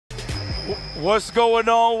What's going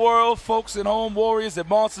on, world, folks and home warriors and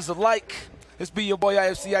monsters alike? It's be your boy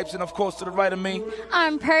IFC Ipes, and of course to the right of me,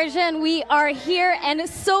 I'm Persia, and we are here and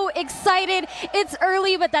so excited. It's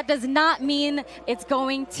early, but that does not mean it's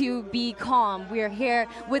going to be calm. We are here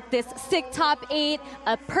with this sick top 8,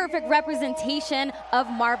 a perfect representation of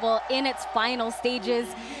Marvel in its final stages.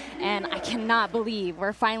 And I cannot believe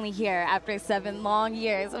we're finally here after 7 long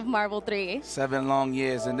years of Marvel 3. 7 long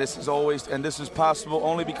years, and this is possible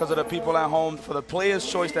only because of the people at home, for the players'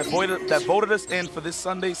 choice that voted us in for this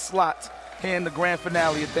Sunday slot here in the grand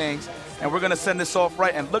finale of things. And we're going to send this off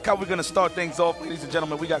right. And look how we're going to start things off, ladies and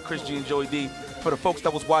gentlemen. We got ChrisG and Joey D. For the folks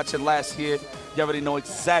that was watching last year, you already know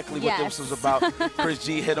exactly what this was about.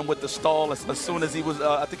 ChrisG hit him with the stall as soon as he was,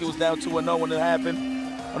 I think he was down 2-0 when it happened.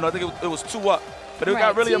 Oh, no, I think it was 2-up. But it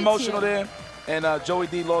got really emotional there, and Joey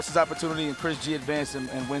D lost his opportunity, and ChrisG advanced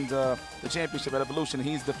and wins the championship at Evolution.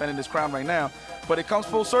 He's defending his crown right now. But it comes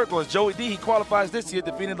full circle as Joey D, he qualifies this year,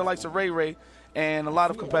 defeating the likes of Ray and a lot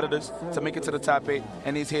of competitors to make it to the top 8,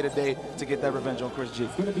 and he's here today to get that revenge on ChrisG.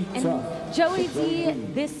 And Joey D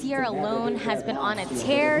this year alone has been on a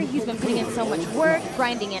tear. He's been putting in so much work,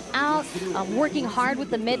 grinding it out, working hard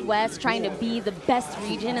with the Midwest, trying to be the best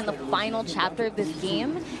region in the final chapter of this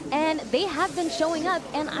game. And they have been showing up,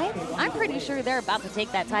 and I'm pretty sure they're about to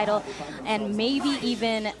take that title, and maybe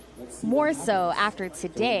even more so after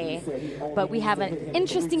today. But we have an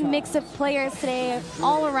interesting mix of players today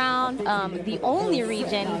all around. The only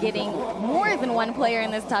region getting more than one player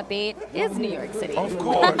in this top 8 is New York City. Of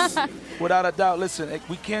course. Without a doubt. Listen,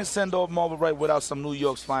 we can't send off Marvel right without some New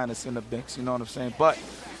York's finest in the mix, you know what I'm saying? But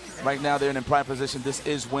right now they're in prime position. This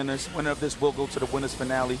is winners. Winner of this will go to the winners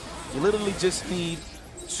finale. You literally just need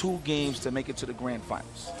 2 games to make it to the grand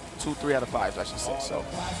finals. 3 out of 5, I should say. So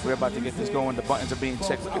we're about to get this going. The buttons are being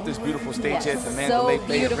checked. Look at this beautiful stage here at the Mandalay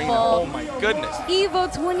Bay Arena. Oh my goodness.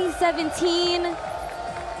 EVO 2017.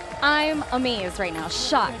 I'm amazed right now,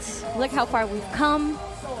 shocked. Look how far we've come,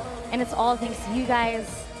 and it's all thanks to you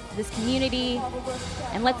guys, this community,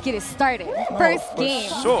 and let's get it started. First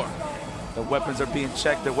game. Sure. The weapons are being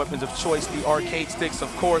checked. The weapons of choice, the arcade sticks,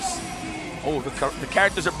 of course. Oh, the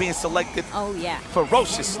characters are being selected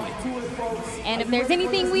ferociously. And if there's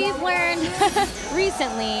anything we've learned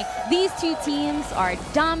recently, these 2 teams are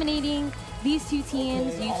dominating. These 2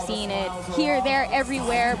 teams, you've seen it here, there,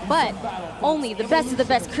 everywhere, but only the best of the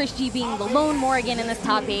best, ChrisG being the lone Morgan in this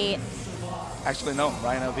top 8. Actually, no,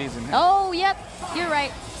 Ryan LV's in here. Oh, yep, you're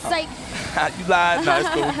right. Psych. You lied. No, it's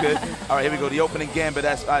cool, good. All right, here we go. The opening gambit,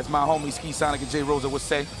 as my homies Ski Sonic and J Rosa would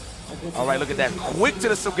say. All right, look at that. Quick to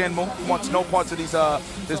the Sugenmo. Wants no parts of these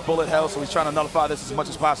this bullet hell, so he's trying to nullify this as much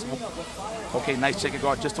as possible. Okay, nice chicken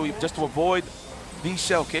guard just to avoid the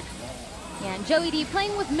shell kick. Yeah, and Joey D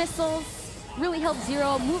playing with missiles really helps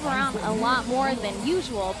Zero move around a lot more than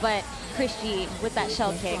usual, but ChrisG with that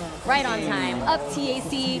shell kick right on time. Up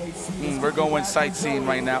TAC. We're going sightseeing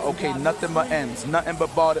right now. Okay, nothing but ends. Nothing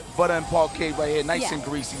but butter and parquet right here. Nice and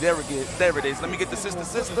greasy. There it is. Let me get the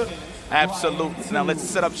sister. Absolutely. Now let's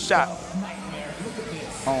set up shop.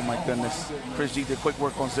 Oh my goodness. ChrisG did quick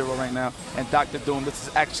work on Zero right now. And Dr. Doom, this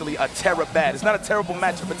is actually a Terra bad. It's not a terrible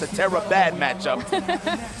matchup. It's a Terra bad matchup.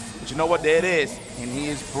 But you know what? There it is. And he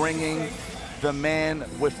is bringing the man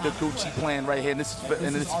with the Gucci plan right here, and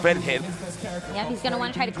this red head. Yeah, he's going to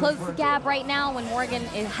want to try to close the gap right now when Morgan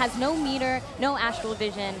has no meter, no astral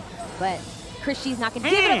vision, but ChrisG's not going to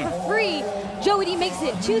give it up for free. Joey D makes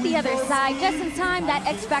it to the other side just in time. That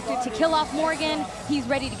X Factor to kill off Morgan. He's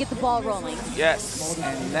ready to get the ball rolling. Yes,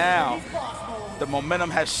 and now the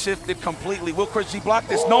momentum has shifted completely. Will ChrisG block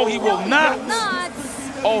this? No, he will not. He will not.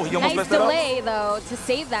 Oh, he almost messed it up. Nice delay, though, to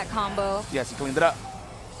save that combo. Yes, he cleaned it up.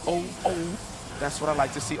 Oh. That's what I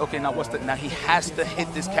like to see. Okay, now now he has to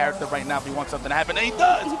hit this character right now if he wants something to happen. And he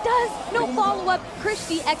does. He does. No follow-up.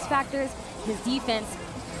 ChrisG X Factors. His defense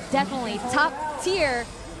definitely top tier.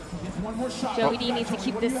 Joey D needs to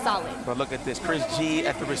keep this solid. But look at this. ChrisG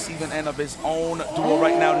at the receiving end of his own duel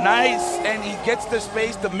right now. Nice. And he gets the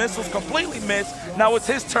space. The missiles completely missed. Now it's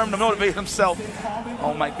his turn to motivate himself.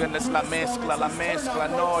 Oh my goodness. La mezcla.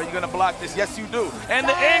 No, you're going to block this. Yes, you do. And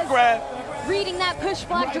the air grab. Reading that push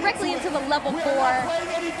block directly into the level 4.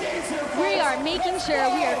 We are making sure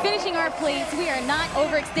we are finishing our plates. We are not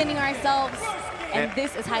overextending ourselves. And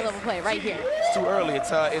this is high level play right here. It's too early.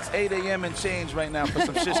 It's 8 a.m. and change right now for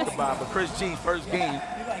some shish kebab. But ChrisG, first game.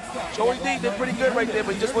 Joey D did pretty good right there,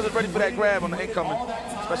 but he just wasn't ready for that grab on the incoming,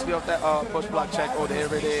 especially off that push block check. Oh,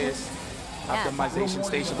 there it is. Optimization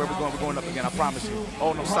station. Where we going? We're going up again. I promise you.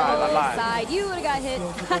 Oh no, side. I lied. Side. You would have got hit.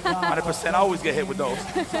 100%. I always get hit with those.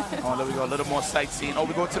 Oh, there we go. A little more sightseeing. Oh,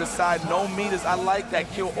 we go to the side. No meters. I like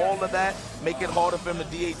that. Kill all of that. Make it harder for him to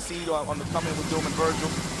DHC on the coming with Doom and Virgil.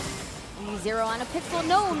 0 on a pixel.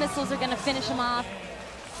 No missiles are going to finish him off.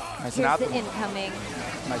 Nice Here's and the optimal. incoming.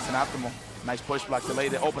 Nice and optimal. Nice push block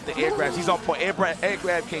delayed it. Oh, but the air grabs. He's on point. Air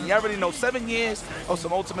grab king. You already know 7 years of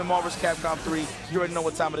some Ultimate Marvels Capcom 3. You already know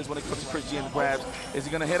what time it is when it comes to ChrisG and the grabs. Is he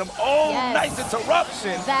going to hit him? Oh, yes. Nice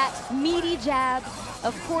interruption. That meaty jab.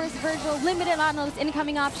 Of course, Virgil limited on those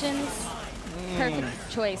incoming options.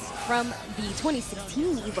 Perfect choice from the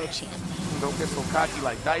 2016 EVO champ. Don't get so cocky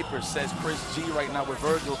like diapers, says ChrisG right now with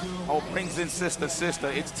Virgil. Oh, brings in sister.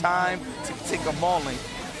 It's time to take a mauling.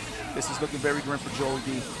 This is looking very grim for Joey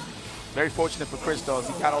D. Very fortunate for Chris, though.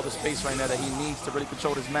 He got all the space right now that he needs to really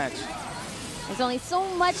control this match. There's only so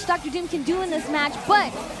much Dr. Doom can do in this match,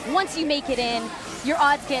 but once you make it in, your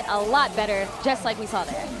odds get a lot better, just like we saw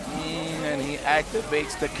there. And he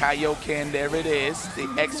activates the Kaioken. There it is.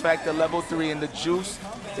 The X Factor level 3, and the juice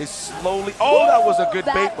is slowly. Oh, that was a good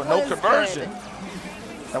bait, but no conversion.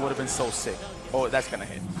 Good. That would have been so sick. Oh, that's going to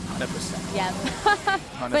hit. 100%. Yeah.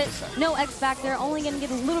 100%. But no X Factor, only going to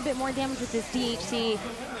get a little bit more damage with this DHC.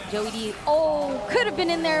 Joey D, oh, could have been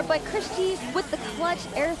in there, but ChrisG with the clutch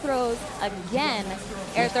air throws again.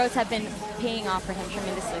 Air throws have been paying off for him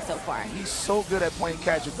tremendously so far. He's so good at point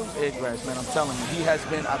catch with those air grabs, man. I'm telling you, he has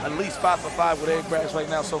been at least 5 for 5 with air grabs right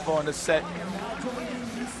now so far in this set.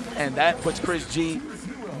 And that puts ChrisG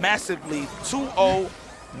massively 2-0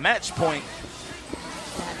 match point.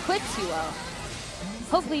 Yeah, quick 2-0.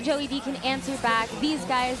 Hopefully Joey D can answer back. These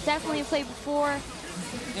guys definitely have played before.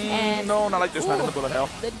 And no, not like this. Not in the bullet hell.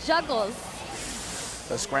 The juggles.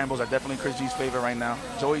 The scrambles are definitely ChrisG's favorite right now.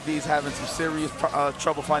 Joey D's having some serious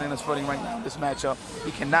trouble finding his footing right now in this matchup.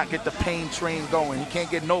 He cannot get the pain train going. He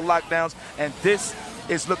can't get no lockdowns, and this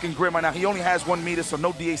is looking grim right now. He only has 1 meter, so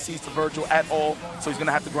no DACs to Virgil at all, so he's going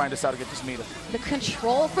to have to grind this out to get this meter. The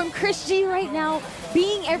control from ChrisG right now,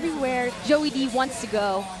 being everywhere Joey D wants to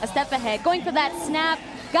go. A step ahead, going for that snap.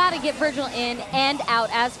 Got to get Virgil in and out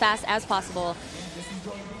as fast as possible.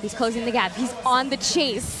 He's closing the gap. He's on the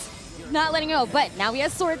chase. Not letting go, but now he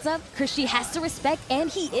has swords up. ChrisG has to respect, and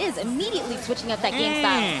he is immediately switching up that game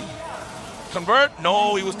style. Convert?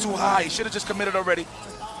 No, he was too high. He should have just committed already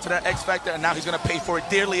to that X Factor, and now he's going to pay for it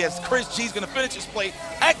dearly as ChrisG's going to finish his play,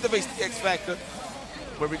 activates the X Factor.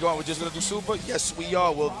 Where we going? We're just going to do super? Yes, we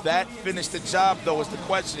are. Will that finish the job, though, is the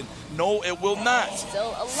question. No, it will not.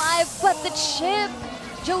 Still alive, but the chip.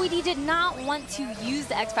 Joey D did not want to use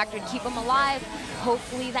the X Factor to keep him alive.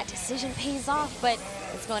 Hopefully that decision pays off, but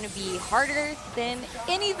it's going to be harder than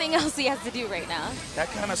anything else he has to do right now. That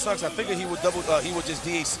kind of sucks. I figured he would he would just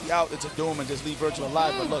DAC out into Doom and just leave Virgil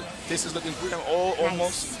alive. But look, this is looking grim.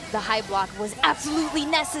 Almost. The high block was absolutely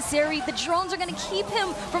necessary. The drones are going to keep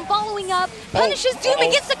him from following up. Punishes Doom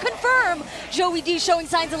and gets to confirm. Joey D showing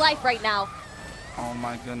signs of life right now. Oh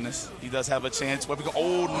my goodness, he does have a chance. Where we go?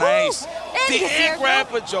 Oh, nice. The air grab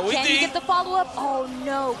for Joey D. Can he get the follow-up? Oh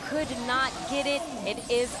no, could not get it.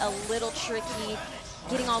 It is a little tricky.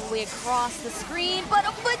 Getting all the way across the screen, but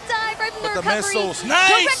a foot dive right from the recovery. Missiles,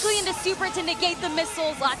 nice. Directly into super to negate the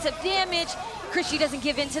missiles. Lots of damage. ChrisG doesn't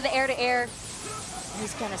give in to the air-to-air.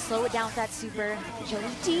 He's gonna slow it down with that super. Joey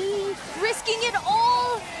D risking it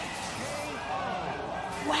all.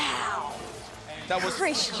 Wow. That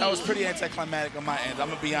was pretty anticlimactic on my end. I'm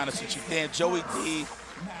gonna be honest with you. Damn, Joey D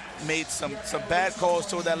made some bad calls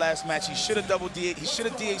toward that last match. He should have he should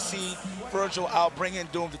have DAC'd Virgil out, bring in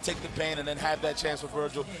Doom to take the pain, and then have that chance with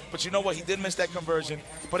Virgil. But you know what? He did miss that conversion.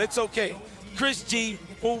 But it's okay. ChrisG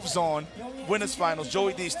moves on. Winners finals.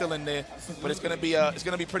 Joey D still in there, but it's gonna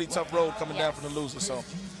be pretty tough road coming down from the loser. So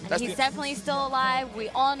he's definitely still alive. We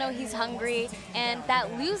all know he's hungry, and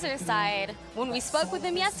that loser side. When we spoke with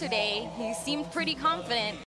him yesterday, he seemed pretty confident.